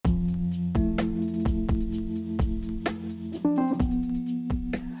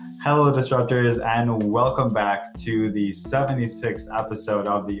Hello, Disruptors, and welcome back to the 76th episode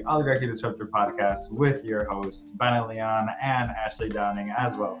of the Oligarchy Disruptor podcast with your hosts, Bennett Leon and Ashley Downing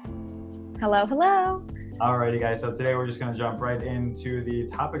as well. Hello, hello. Alrighty, guys, so today we're just going to jump right into the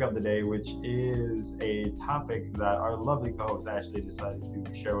topic of the day, which is a topic that our lovely co-host Ashley decided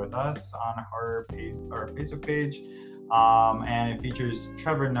to share with us on her page, our Facebook page. And it features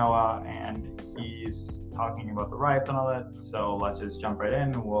Trevor Noah, and he's talking about the riots and all that. So let's just jump right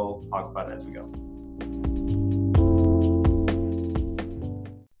in and we'll talk about it as we go.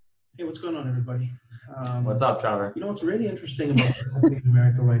 Hey, what's going on, everybody? What's up, Trevor? You know, what's really interesting about what's happening in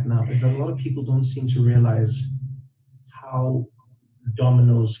America right now is that a lot of people don't seem to realize how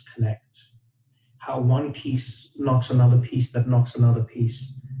dominoes connect, how one piece knocks another piece that knocks another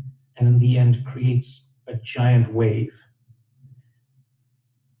piece, and in the end creates a giant wave.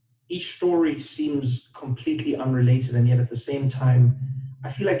 Each story seems completely unrelated, and yet at the same time,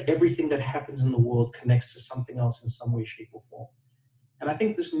 I feel like everything that happens in the world connects to something else in some way, shape, or form. And I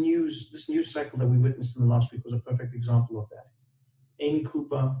think this news cycle that we witnessed in the last week was a perfect example of that. Amy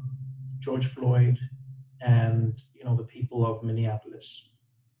Cooper, George Floyd, and the people of Minneapolis.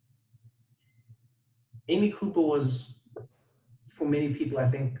 Amy Cooper was, for many people,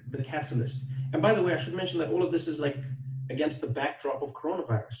 I think, the catalyst. And by the way, I should mention that all of this is like against the backdrop of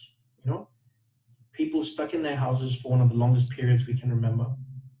coronavirus. People stuck in their houses for one of the longest periods we can remember.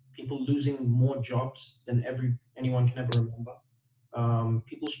 People losing more jobs than anyone can ever remember.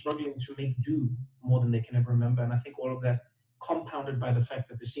 People struggling to make do more than they can ever remember. And I think all of that compounded by the fact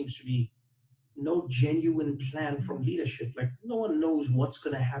that there seems to be no genuine plan from leadership. Like, no one knows what's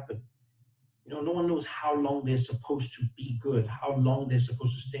going to happen. No one knows how long they're supposed to be good, how long they're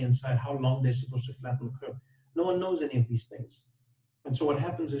supposed to stay inside, how long they're supposed to flatten the curve. No one knows any of these things. And so what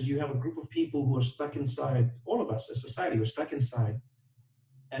happens is you have a group of people who are stuck inside, all of us as society, we're stuck inside,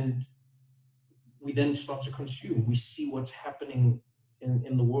 and we then start to consume. We see what's happening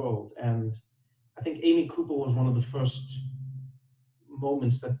in the world. And I think Amy Cooper was one of the first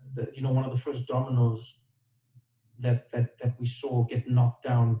moments that one of the first dominoes that we saw get knocked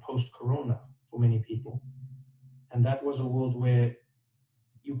down post-corona for many people. And that was a world where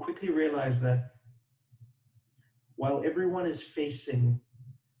you quickly realize that while everyone is facing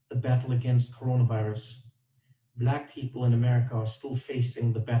the battle against coronavirus, Black people in America are still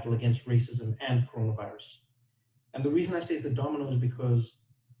facing the battle against racism and coronavirus. And the reason I say it's a domino is because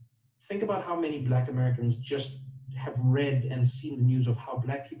think about how many Black Americans just have read and seen the news of how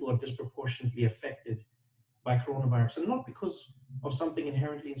Black people are disproportionately affected by coronavirus. And not because of something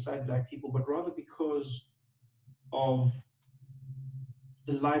inherently inside Black people, but rather because of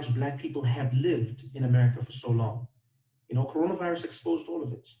the lives Black people have lived in America for so long. Coronavirus exposed all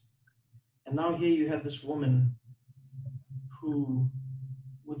of it. And now here you have this woman who,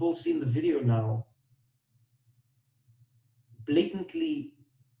 we've all seen the video now, blatantly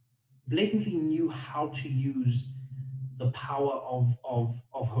knew how to use the power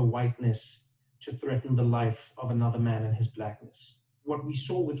of her whiteness to threaten the life of another man and his Blackness. What we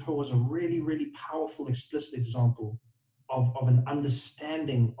saw with her was a really, really powerful, explicit example of an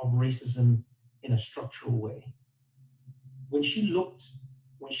understanding of racism in a structural way. When she looked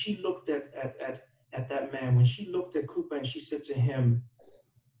at that man, when she looked at Cooper and she said to him,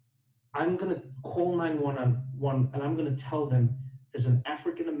 I'm going to call 911 and I'm going to tell them there's an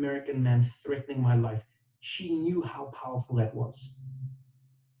African-American man threatening my life. She knew how powerful that was.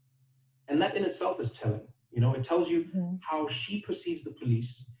 And that in itself is telling. It tells you how she perceives the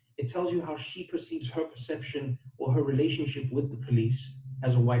police. It tells you how she perceives her perception or her relationship with the police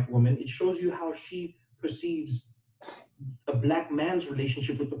as a white woman. It shows you how she perceives a Black man's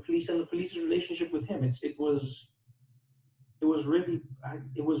relationship with the police and the police's relationship with him. It was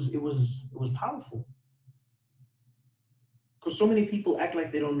powerful. Because so many people act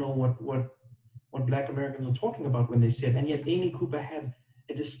like they don't know what Black Americans are talking about when they say it, and yet Amy Cooper had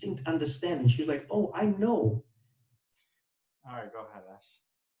a distinct understanding. She was like, "Oh, I know." All right, go ahead, Ash.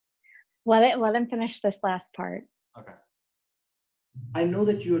 Let him finish this last part. Okay. I know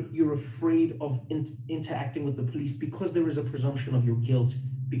that you're afraid of interacting with the police because there is a presumption of your guilt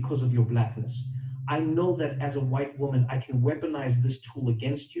because of your Blackness. I know that as a white woman, I can weaponize this tool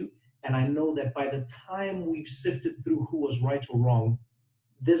against you. And I know that by the time we've sifted through who was right or wrong,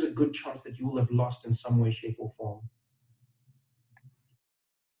 there's a good chance that you will have lost in some way, shape, or form.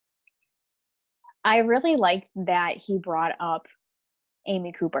 I really liked that he brought up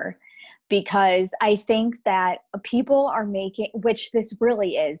Amy Cooper, because I think that people are making, which this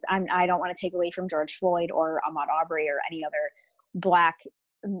really is, I don't want to take away from George Floyd or Ahmaud Arbery or any other Black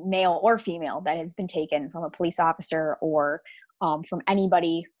male or female that has been taken from a police officer or from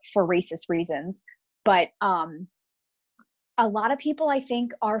anybody for racist reasons. But a lot of people, I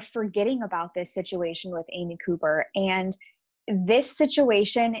think, are forgetting about this situation with Amy Cooper. And this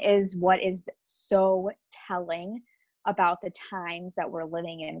situation is what is so telling about the times that we're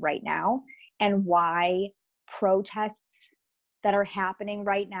living in right now, and why protests that are happening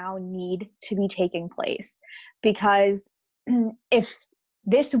right now need to be taking place. Because if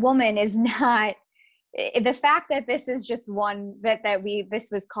this woman is not, the fact that this is just one this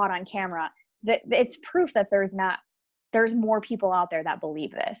was caught on camera, that it's proof that there's more people out there that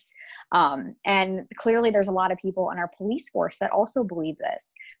believe this. And clearly there's a lot of people in our police force that also believe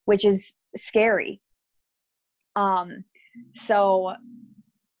this, which is scary. So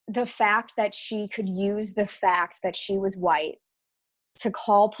the fact that she could use the fact that she was white to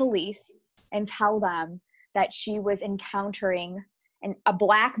call police and tell them that she was encountering a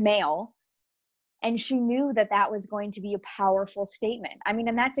black male, and she knew that that was going to be a powerful statement. I mean,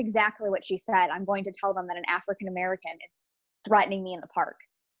 and that's exactly what she said. I'm going to tell them that an African-American is threatening me in the park.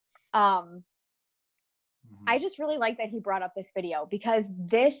 I just really like that he brought up this video, because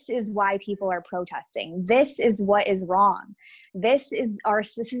this is why people are protesting. This is what is wrong. This is a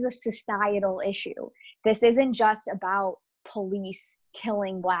societal issue. This isn't just about police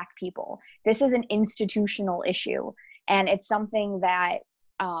killing Black people. This is an institutional issue. And it's something that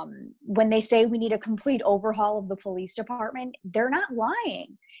when they say we need a complete overhaul of the police department, they're not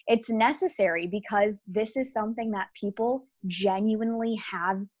lying. It's necessary, because this is something that people genuinely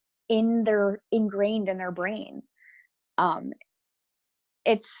have ingrained in their brain. I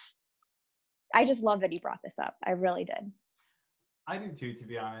just love that he brought this up. I really did. I do too, to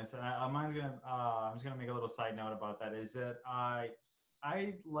be honest. And I'm just gonna make a little side note about that. Is that I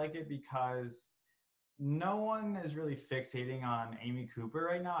like it because no one is really fixating on Amy Cooper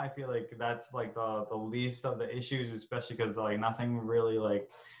right now. I feel like that's like the least of the issues, especially because like nothing really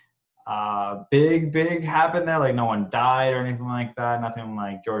like big happened there. Like no one died or anything like that. Nothing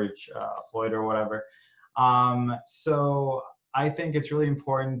like George Floyd or whatever. So I think it's really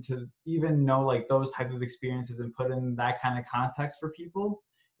important to even know like those type of experiences and put in that kind of context for people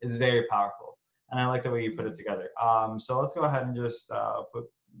is very powerful. And I like the way you put it together. So let's go ahead and just put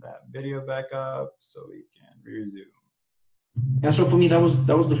that video back up so we can resume. And so for me, that was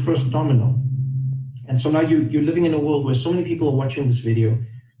the first domino. And so now you're living in a world where so many people are watching this video,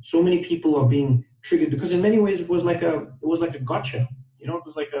 so many people are being triggered, because in many ways it was like a gotcha. You know, it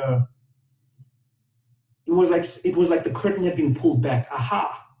was like the curtain had been pulled back.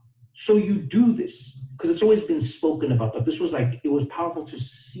 Aha! So you do this, because it's always been spoken about, but this was like, it was powerful to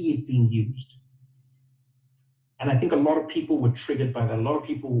see it being used. And I think a lot of people were triggered by that. A lot of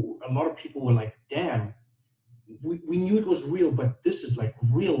people were like, damn, we knew it was real, but this is like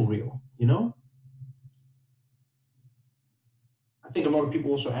real, you know? I think a lot of people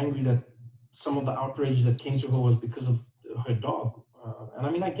also angry that some of the outrage that came to her was because of her dog. And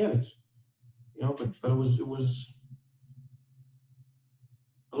I mean, I get it, you know, but it was,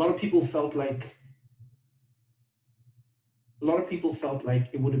 a lot of people felt like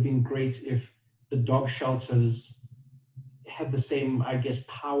it would have been great if the dog shelters had the same, I guess,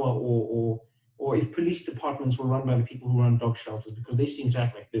 power, or if police departments were run by the people who run dog shelters, because they seem to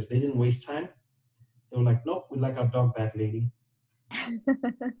act like this. They didn't waste time. They were like, nope, we'd like our dog back, lady.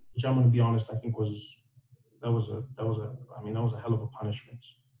 Which I'm going to be honest, I think that was a hell of a punishment.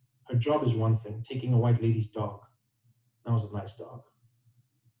 Her job is one thing. Taking a white lady's dog, that was a nice dog.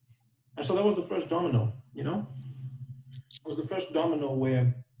 And so that was the first domino, you know? It was the first domino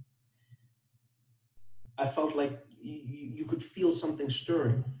where I felt like you could feel something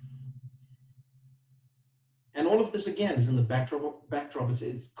stirring. And all of this, again, is in the backdrop.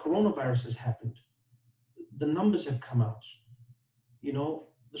 It's coronavirus has happened. The numbers have come out. You know,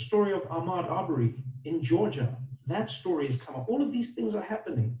 the story of Ahmaud Arbery in Georgia, that story has come out. All of these things are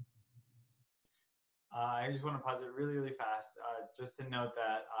happening. I just want to pause it really fast, just to note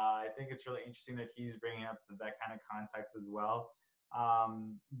that I think it's really interesting that he's bringing up that kind of context as well,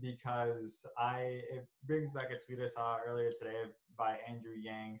 because it brings back a tweet I saw earlier today by Andrew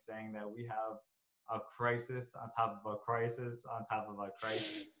Yang saying that we have a crisis on top of a crisis on top of a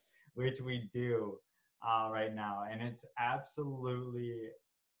crisis, which we do right now, and it's absolutely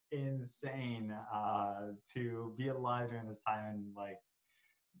insane to be alive during this time and like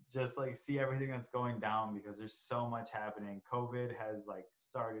just like see everything that's going down, because there's so much happening. COVID has like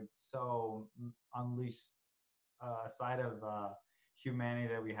started so unleashed a side of humanity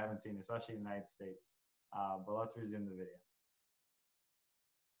that we haven't seen, especially in the United States. But let's resume the video.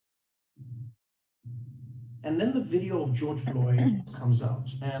 And then the video of George Floyd comes out,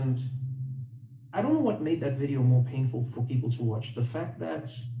 and I don't know what made that video more painful for people to watch. The fact that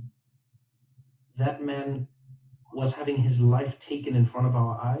that man was having his life taken in front of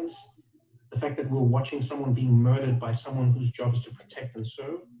our eyes, the fact that we're watching someone being murdered by someone whose job is to protect and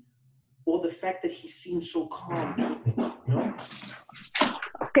serve, or the fact that he seemed so calm doing it, you know?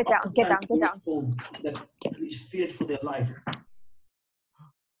 Get down, get down, get down. That he's feared for their life.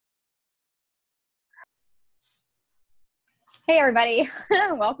 Hey everybody,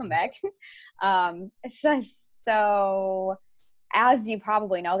 welcome back. So as you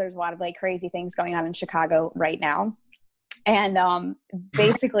probably know, there's a lot of like crazy things going on in Chicago right now. And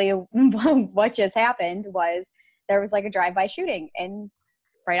basically what just happened was there was like a drive-by shooting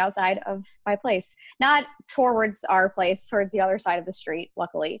right outside of my place. Not towards our place, towards the other side of the street,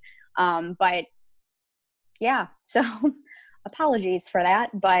 luckily. But yeah, so apologies for that,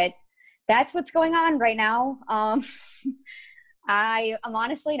 but that's what's going on right now. I am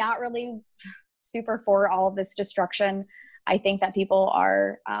honestly not really super for all of this destruction. I think that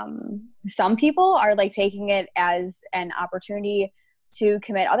some people are like taking it as an opportunity to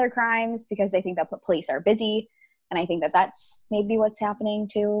commit other crimes because they think that police are busy. And I think that that's maybe what's happening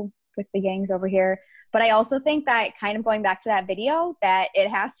too with the gangs over here. But I also think that, kind of going back to that video, that it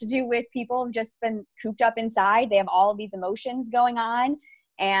has to do with people have just been cooped up inside. They have all of these emotions going on,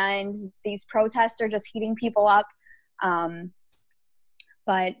 and these protests are just heating people up.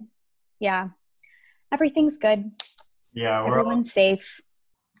 But yeah, everything's good. Yeah, everyone's safe.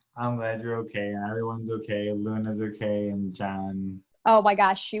 I'm glad you're okay, and everyone's okay. Luna's okay, and John. Oh my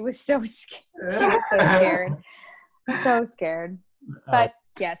gosh, she was so scared. She was so scared. So scared. But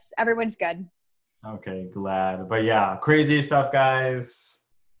yes, everyone's good. Okay, glad. But yeah, crazy stuff, guys.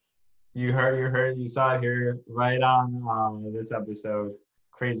 You saw it here right on this episode.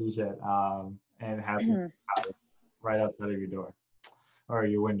 Crazy shit. And it happened right outside of your door. Or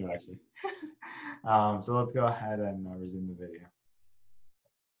your window, actually. So let's go ahead and resume the video.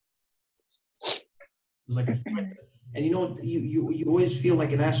 It was like a threat. And you know, you always feel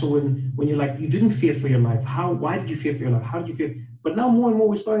like an asshole when you're like, you didn't fear for your life. Why did you fear for your life? How did you fear? But now more and more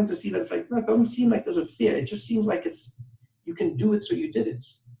we're starting to see that it's like, no, it doesn't seem like there's a fear. It just seems like you can do it, so you did it.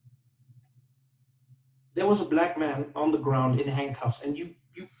 There was a black man on the ground in handcuffs, and you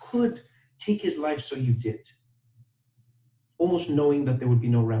could take his life, so you did. Almost knowing that there would be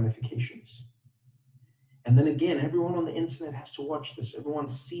no ramifications. And then again, everyone on the internet has to watch this. Everyone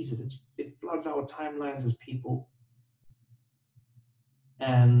sees it. It floods our timelines as people.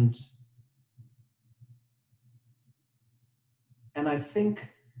 And I think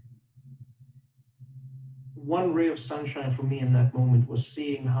one ray of sunshine for me in that moment was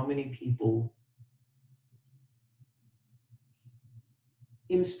seeing how many people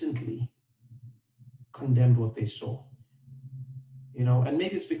instantly condemned what they saw. You know, and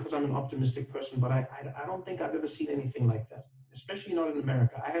maybe it's because I'm an optimistic person, but I don't think I've ever seen anything like that, especially not in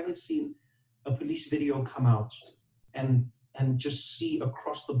America. I haven't seen a police video come out and just see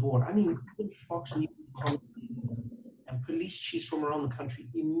across the board. I mean, even Fox News and police chiefs from around the country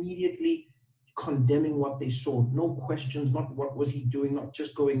immediately condemning what they saw. No questions, not what was he doing, not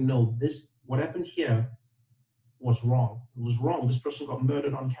just going, no, what happened here was wrong. It was wrong. This person got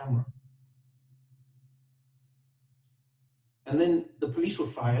murdered on camera. And then the police were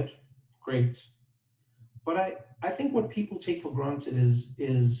fired. Great. But I think what people take for granted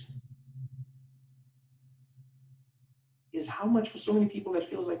is how much for so many people that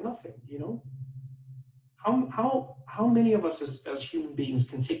feels like nothing, you know? How many of us as human beings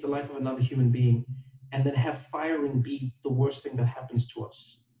can take the life of another human being and then have firing be the worst thing that happens to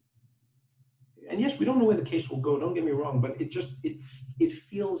us? And yes, we don't know where the case will go, don't get me wrong, but it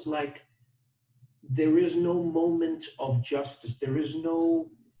feels like there is no moment of justice. There is no,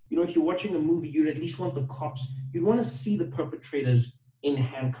 you know, if you're watching a movie, you'd at least want the cops, you'd want to see the perpetrators in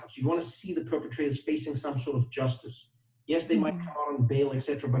handcuffs. You'd want to see the perpetrators facing some sort of justice. Yes, they might come out on bail,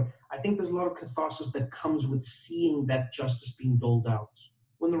 etc. But I think there's a lot of catharsis that comes with seeing that justice being doled out.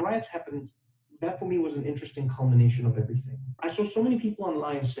 When the riots happened, that for me was an interesting culmination of everything. I saw so many people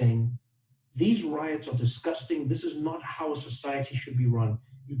online saying, these riots are disgusting. This is not how a society should be run.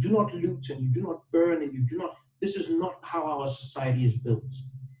 You do not loot and you do not burn and you do not, this is not how our society is built.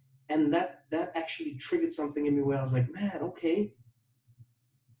 And that actually triggered something in me where I was like, man, okay,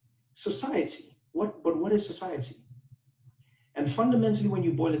 society, but what is society? And fundamentally, when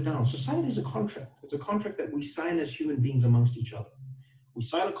you boil it down, society is a contract. It's a contract that we sign as human beings amongst each other. We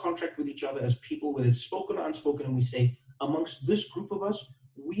sign a contract with each other as people, whether it's spoken or unspoken, and we say, amongst this group of us,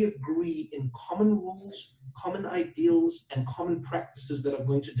 we agree in common rules, common ideals, and common practices that are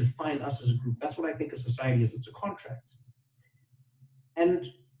going to define us as a group. That's what I think a society is. It's a contract. And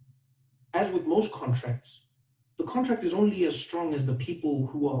as with most contracts, the contract is only as strong as the people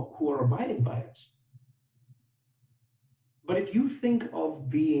who are abiding by it. But if you think of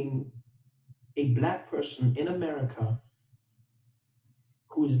being a Black person in America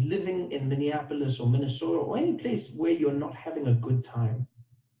who is living in Minneapolis or Minnesota or any place where you're not having a good time,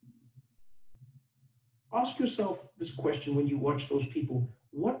 ask yourself this question when you watch those people: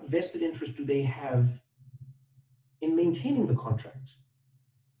 what vested interest do they have in maintaining the contract?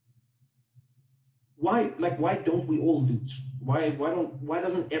 Why don't we all loot? Why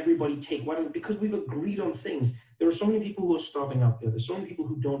doesn't everybody take? Because we've agreed on things. There are so many people who are starving out there. There's so many people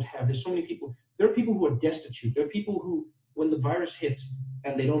who don't have. There's so many people. There are people who are destitute. There are people who, when the virus hits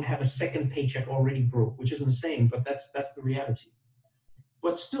and they don't have a second paycheck, already broke, which is insane, but that's the reality.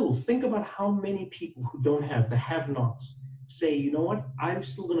 But still, think about how many people who don't have, the have-nots, say, you know what, I'm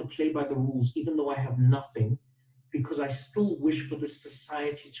still going to play by the rules even though I have nothing, because I still wish for this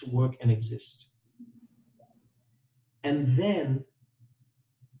society to work and exist. And then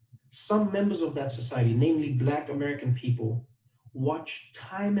some members of that society, namely Black American people, watch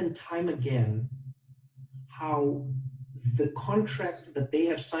time and time again how the contract that they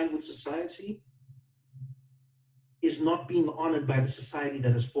have signed with society is not being honored by the society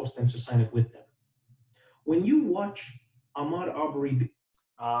that has forced them to sign it with them. When you watch Ahmaud Arbery...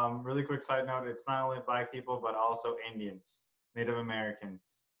 Really quick side note, it's not only Black people, but also Indians, Native Americans.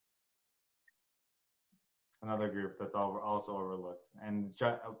 Another group that's also overlooked. And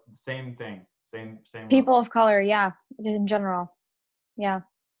same thing, same. People of color, yeah, in general. Yeah.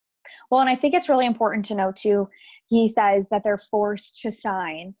 Well, and I think it's really important to note too, he says that they're forced to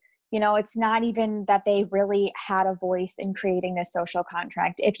sign. You know, it's not even that they really had a voice in creating this social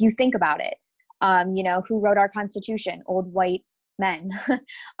contract. If you think about it, you know, who wrote our Constitution? Old white men.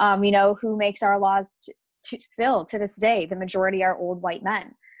 You know, who makes our laws still to this day? The majority are old white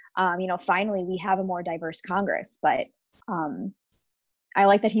men. You know, finally, we have a more diverse Congress, but I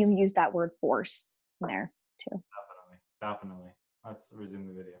like that he used that word force in there too. Definitely. Let's resume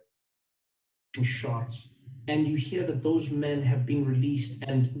the video. Shots, and you hear that those men have been released,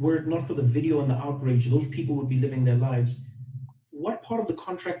 and were it not for the video and the outrage, those people would be living their lives. What part of the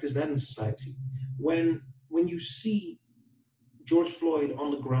contract is that in society? When you see George Floyd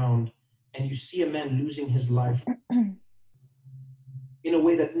on the ground and you see a man losing his life in a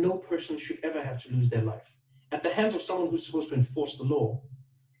way that no person should ever have to lose their life at the hands of someone who's supposed to enforce the law,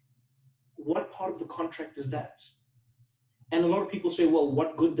 what part of the contract is that? And a lot of people say, well,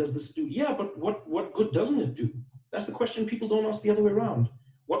 what good does this do? Yeah, but what good doesn't it do? That's the question people don't ask the other way around.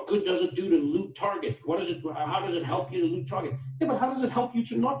 What good does it do to loot Target? How does it help you to loot Target? Yeah, but how does it help you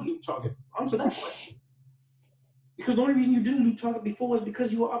to not loot Target? Answer that question. Because the only reason you didn't loot Target before was because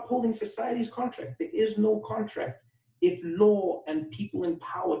you were upholding society's contract. There is no contract if law and people in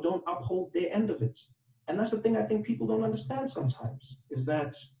power don't uphold their end of it. And that's the thing I think people don't understand sometimes, is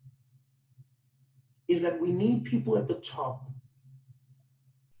that we need people at the top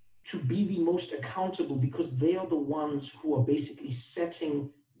to be the most accountable, because they are the ones who are basically setting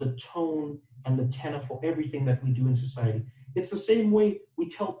the tone and the tenor for everything that we do in society. It's the same way we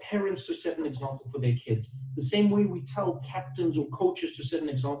tell parents to set an example for their kids, the same way we tell captains or coaches to set an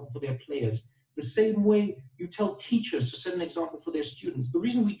example for their players, the same way you tell teachers to set an example for their students. The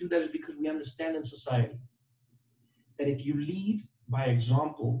reason we do that is because we understand in society that if you lead by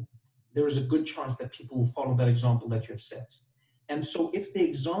example, there is a good chance that people will follow that example that you have set. And so if the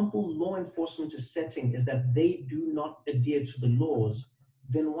example law enforcement is setting is that they do not adhere to the laws,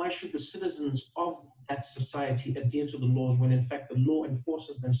 then why should the citizens of that society adhere to the laws when in fact the law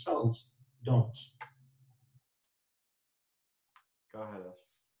enforcers themselves don't? Go ahead, Ash.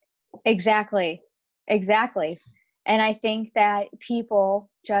 Exactly. And I think that people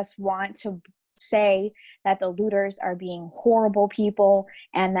just want to say that the looters are being horrible people,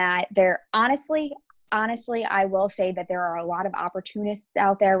 and that they're honestly, I will say that there are a lot of opportunists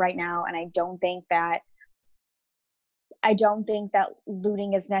out there right now, and I don't think that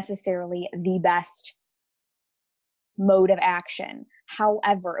looting is necessarily the best mode of action.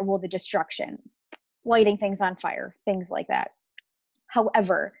 However, well, the destruction, lighting things on fire, things like that.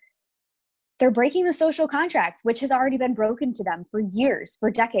 However, they're breaking the social contract, which has already been broken to them for years, for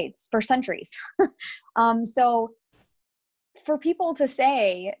decades, for centuries. So for people to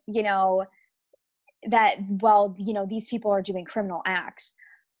say, you know, that, well, you know, these people are doing criminal acts,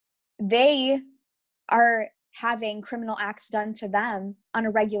 they are having criminal acts done to them on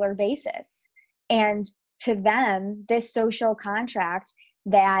a regular basis. And to them, this social contract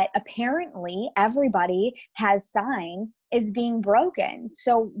that apparently everybody has signed is being broken.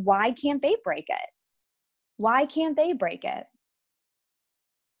 So why can't they break it? Why can't they break it?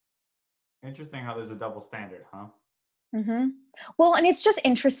 Interesting how there's a double standard, huh? Mm-hmm. Well, and it's just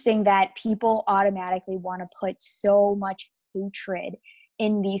interesting that people automatically want to put so much hatred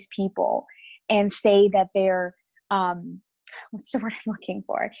in these people and say that they're, what's the word I'm looking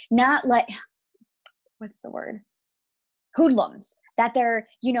for? Not like, what's the word? Hoodlums. That they're,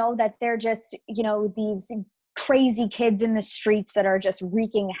 that they're just, these crazy kids in the streets that are just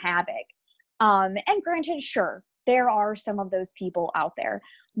wreaking havoc. And granted, sure, there are some of those people out there,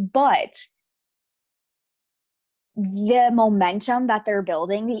 but the momentum that they're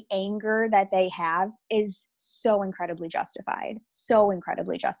building, the anger that they have is so incredibly justified.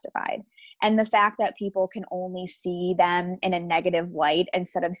 And the fact that people can only see them in a negative light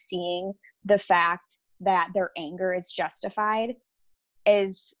instead of seeing the fact that their anger is justified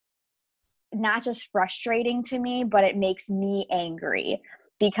is not just frustrating to me, but it makes me angry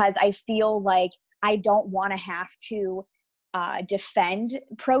because I feel like I don't want to have to defend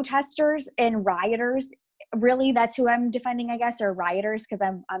protesters and rioters. Really, that's who I'm defending, I guess, or rioters, because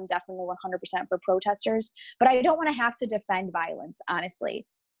I'm definitely 100% for protesters. But I don't want to have to defend violence, honestly.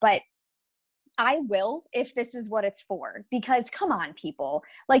 But I will if this is what it's for, because come on, people.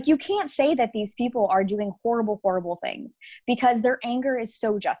 Like, you can't say that these people are doing horrible, horrible things because their anger is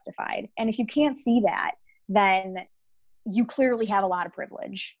so justified. And if you can't see that, then you clearly have a lot of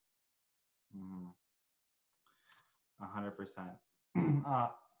privilege. 100%.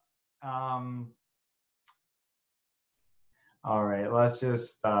 All right, let's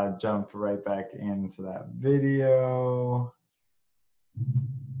just jump right back into that video.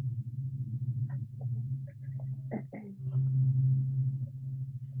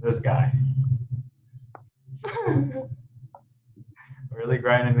 This guy. Really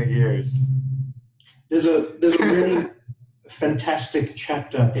grinding the gears. There's a really fantastic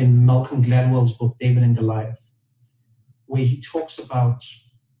chapter in Malcolm Gladwell's book, David and Goliath, where he talks about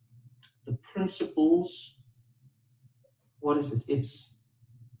the principles. What is it?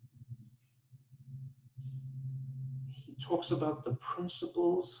 He talks about the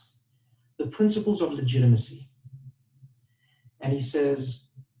principles of legitimacy. And he says,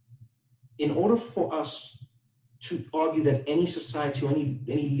 in order for us to argue that any society or any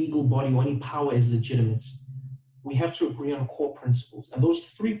legal body or any power is legitimate, we have to agree on core principles. And those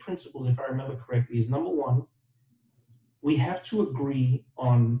 3 principles, if I remember correctly, is number 1, we have to agree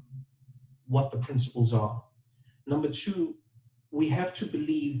on what the principles are. Number 2, we have to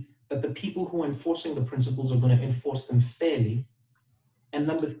believe that the people who are enforcing the principles are going to enforce them fairly. And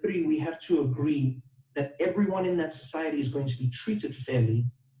number 3, we have to agree that everyone in that society is going to be treated fairly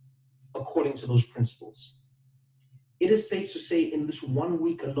according to those principles. It is safe to say in this 1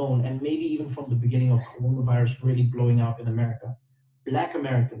 week alone, and maybe even from the beginning of coronavirus really blowing out in America, Black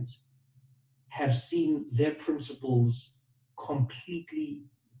Americans have seen their principles completely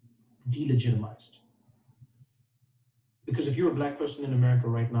delegitimized. Because if you're a Black person in America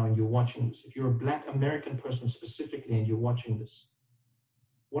right now and you're watching this, if you're a Black American person specifically and you're watching this,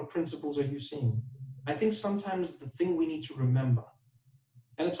 what principles are you seeing? I think sometimes the thing we need to remember,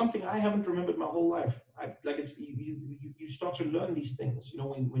 and it's something I haven't remembered my whole life. You start to learn these things.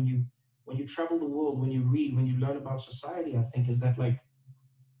 When you travel the world, when you read, when you learn about society, I think is that like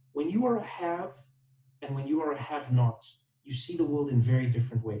when you are a have and when you are a have-not, you see the world in very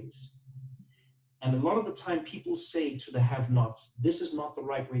different ways. And a lot of the time, people say to the have-nots, "This is not the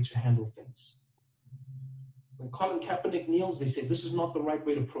right way to handle things." When Colin Kaepernick kneels, they say, "This is not the right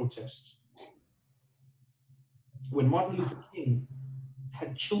way to protest." When Martin Luther King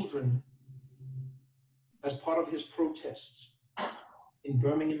had children as part of his protests in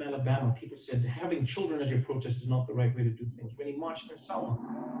Birmingham, Alabama, people said having children as your protest is not the right way to do things. When he marched in Selma,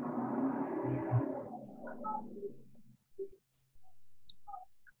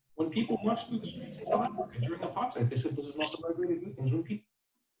 when people marched through the streets in South Africa during apartheid, they said this is not the right way to do things.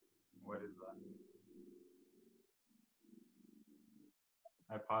 What is that?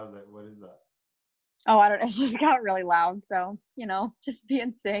 I paused it. What is that? Oh, I don't. It just got really loud, so just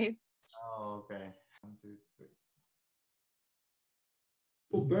being safe. Oh, okay. 1, 2, 3.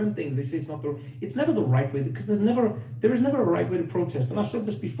 People burn things. They say it's never the right way, because there is never a right way to protest. And I've said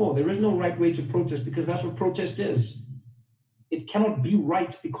this before. There is no right way to protest, because that's what protest is. It cannot be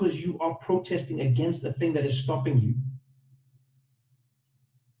right because you are protesting against the thing that is stopping you.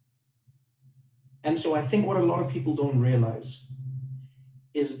 And so I think what a lot of people don't realize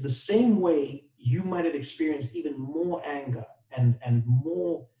is the same way you might have experienced even more anger and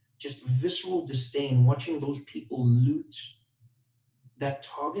more just visceral disdain watching those people loot that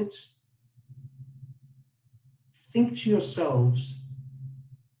Target. Think to yourselves,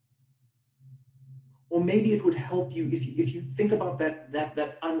 Or maybe it would help you if you think about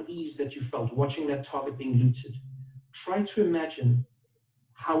that unease that you felt watching that target being looted. Try to imagine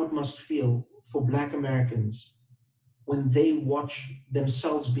how it must feel for Black Americans when they watch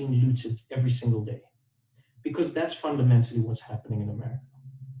themselves being looted every single day. Because that's fundamentally what's happening in America.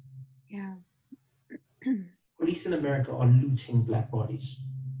 Yeah. Police in America are looting Black bodies.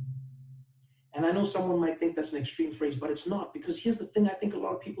 And I know someone might think that's an extreme phrase, but it's not, because here's the thing I think a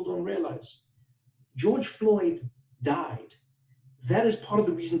lot of people don't realize. George Floyd died. That is part of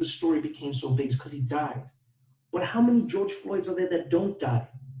the reason the story became so big, is because he died. But how many George Floyds are there that don't die?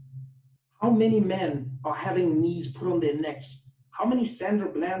 How many men are having knees put on their necks? How many Sandra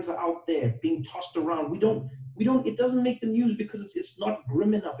Blands are out there being tossed around? It doesn't make the news because it's not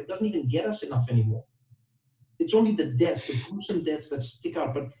grim enough. It doesn't even get us enough anymore. It's only the deaths, the gruesome deaths that stick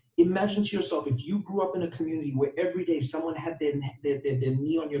out. But imagine to yourself, if you grew up in a community where every day someone had their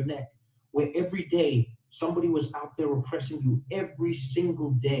knee on your neck, where every day somebody was out there oppressing you every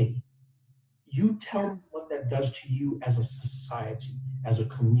single day. You tell me what that does to you as a society, as a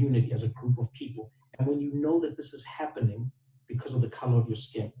community, as a group of people. And when you know that this is happening because of the color of your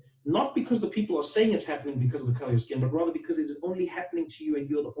skin, not because the people are saying it's happening because of the color of your skin, but rather because it's only happening to you and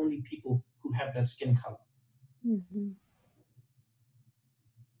you're the only people who have that skin color. Mm-hmm.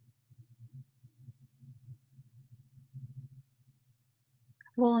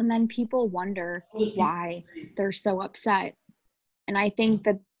 Well, and then people wonder why they're so upset. And I think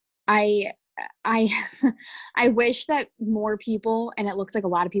that I I wish that more people, and it looks like a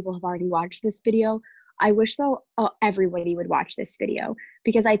lot of people have already watched this video. I wish though everybody would watch this video,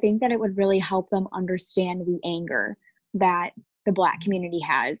 because I think that it would really help them understand the anger that the Black community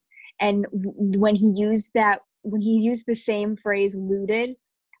has. And when he used the same phrase looted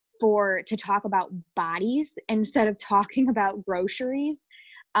to talk about bodies instead of talking about groceries,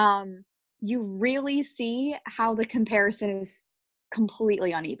 you really see how the comparison is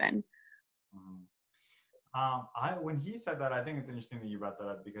completely uneven. When he said that, I think it's interesting that you brought that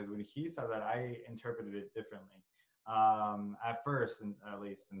up, because when he said that, I interpreted it differently. At first, at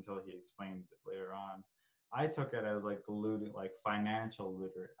least until he explained it later on, I took it as like looting, like financial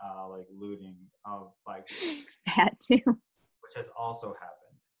like looting of Black people. That too. Which has also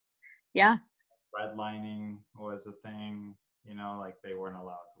happened. Yeah. Redlining was a thing, like they weren't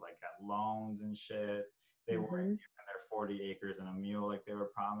allowed to like get loans and shit. They weren't given their 40 acres and a mule like they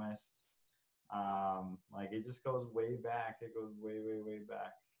were promised. Like it just goes way back. It goes way, way, way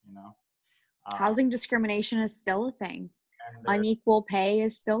back, Housing discrimination is still a thing. Unequal pay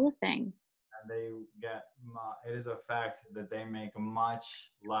is still a thing. And it is a fact that they make much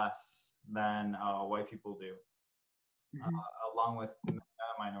less than white people do, along with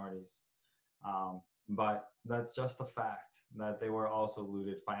minorities. But that's just a fact that they were also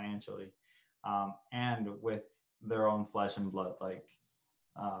looted financially, and with their own flesh and blood, like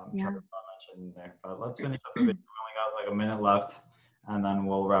Trevor mentioned there. But let's finish up the video. We only got like a minute left, and then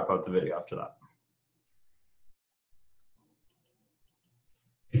we'll wrap up the video after that.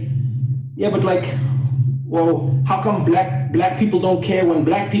 Yeah, but well, how come black people don't care when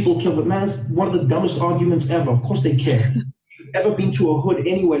Black people kill? But man, that's one of the dumbest arguments ever. Of course they care. If you've ever been to a hood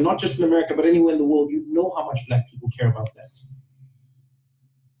anywhere, not just in America, but anywhere in the world, you know how much Black people care about that.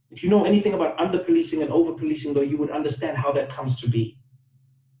 If you know anything about under-policing and over-policing, though, you would understand how that comes to be.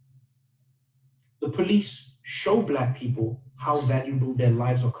 The police show Black people how valuable their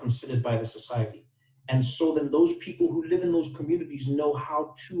lives are considered by the society. And so then those people who live in those communities know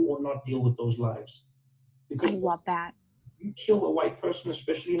how to or not deal with those lives. Because I love that. If you kill a white person,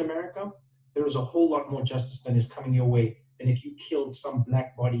 especially in America, there is a whole lot more justice that is coming your way than if you killed some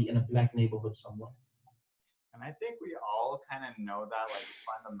Black body in a Black neighborhood somewhere. And I think we all kind of know that, like,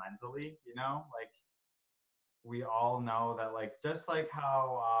 fundamentally, like we all know that, like, just like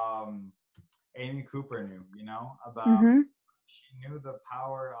how Amy Cooper knew, about she knew the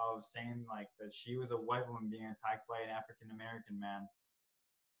power of saying like that she was a white woman being attacked by an African American man.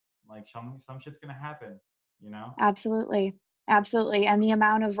 Like some shit's gonna happen, Absolutely. And the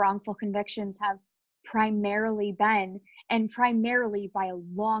amount of wrongful convictions have primarily been, and primarily by a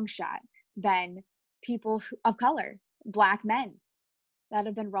long shot, been people of color, Black men that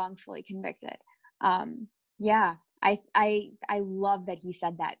have been wrongfully convicted. Yeah, I love that he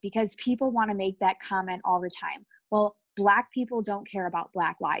said that, because people want to make that comment all the time. Well, Black people don't care about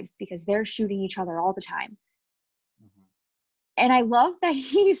Black lives because they're shooting each other all the time. And I love that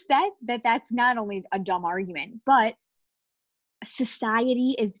he said that that's not only a dumb argument, but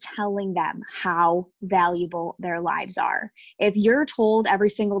society is telling them how valuable their lives are. If you're told every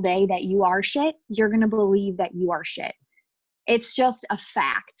single day that you are shit, you're going to believe that you are shit. It's just a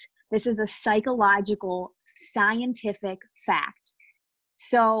fact. This is a psychological, scientific fact.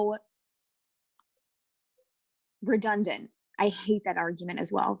 So redundant. I hate that argument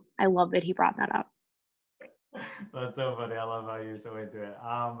as well. I love that he brought that up. That's so funny. I love how you're so into it.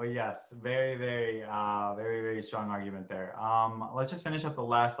 But yes, very, very, very, very strong argument there. Let's just finish up the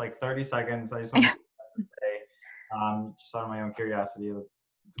last like 30 seconds. I just want to say, just out of my own curiosity, let's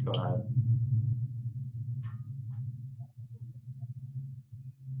go ahead.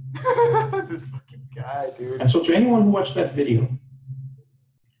 This fucking guy, dude. And so to anyone who watched that video,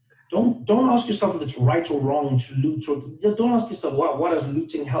 don't ask yourself if it's right or wrong to loot, or don't ask yourself what does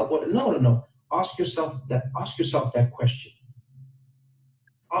looting help. No. Ask yourself that question.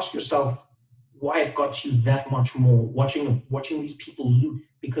 Ask yourself why it got you that much more watching these people loot,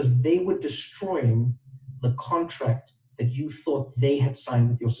 because they were destroying the contract that you thought they had signed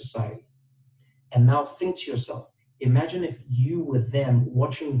with your society. And now think to yourself, imagine if you were them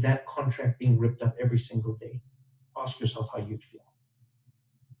watching that contract being ripped up every single day. Ask yourself how you'd feel.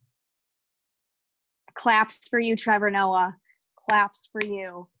 Claps for you, Trevor Noah. Claps for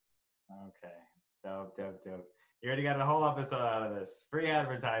you. Okay. Dope. You already got a whole episode out of this. Free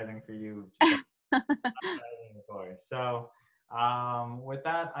advertising for you. So with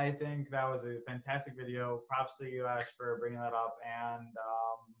that, I think that was a fantastic video. Props to you, Ash, for bringing that up. And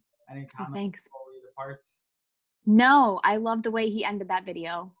any comments before we depart? No, I love the way he ended that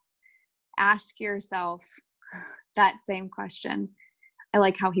video. Ask yourself that same question. I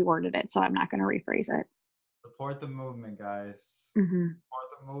like how he worded it, so I'm not going to rephrase it. Support the movement, guys. Mm-hmm. Support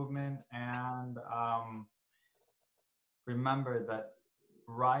the movement, and remember that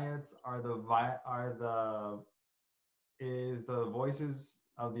riots are the voices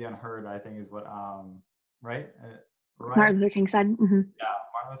of the unheard. I think is what right? Martin Luther King said. Mm-hmm. Yeah,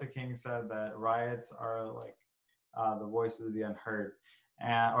 Martin Luther King said that riots are like the voices of the unheard,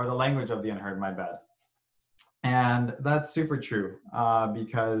 or the language of the unheard. My bad. And that's super true,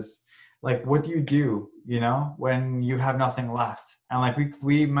 because like, what do you do, when you have nothing left? And like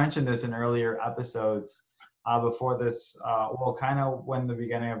we mentioned this in earlier episodes before this, kind of when the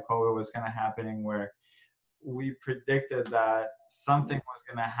beginning of COVID was kind of happening, where we predicted that something was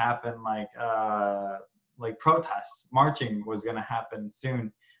going to happen, like protests, marching was going to happen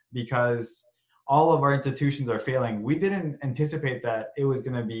soon, because all of our institutions are failing. We didn't anticipate that it was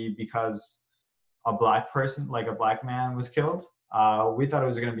going to be because a black person, like a black man, was killed. We thought it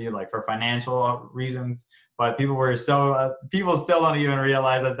was going to be like for financial reasons, but people still don't even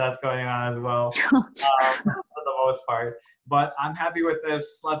realize that that's going on as well, for the most part. But I'm happy with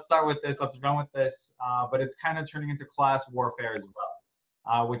this. Let's start with this. Let's run with this. But it's kind of turning into class warfare as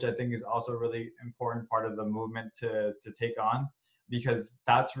well, which I think is also a really important part of the movement to take on, because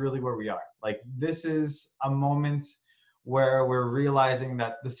that's really where we are. Like, this is a moment where we're realizing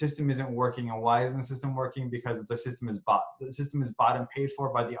that the system isn't working. And why isn't the system working? Because the system is bought. The system is bought and paid for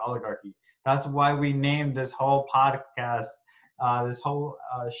by the oligarchy. That's why we named this whole podcast, this whole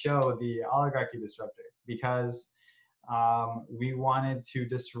show, The Oligarchy Disruptor, because we wanted to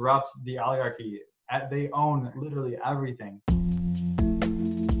disrupt the oligarchy. They own literally everything.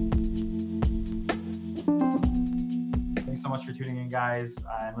 Thanks so much for tuning in, guys,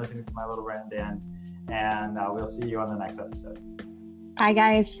 and listening to my little rant, Dan. And we'll see you on the next episode. Bye,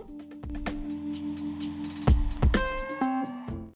 guys.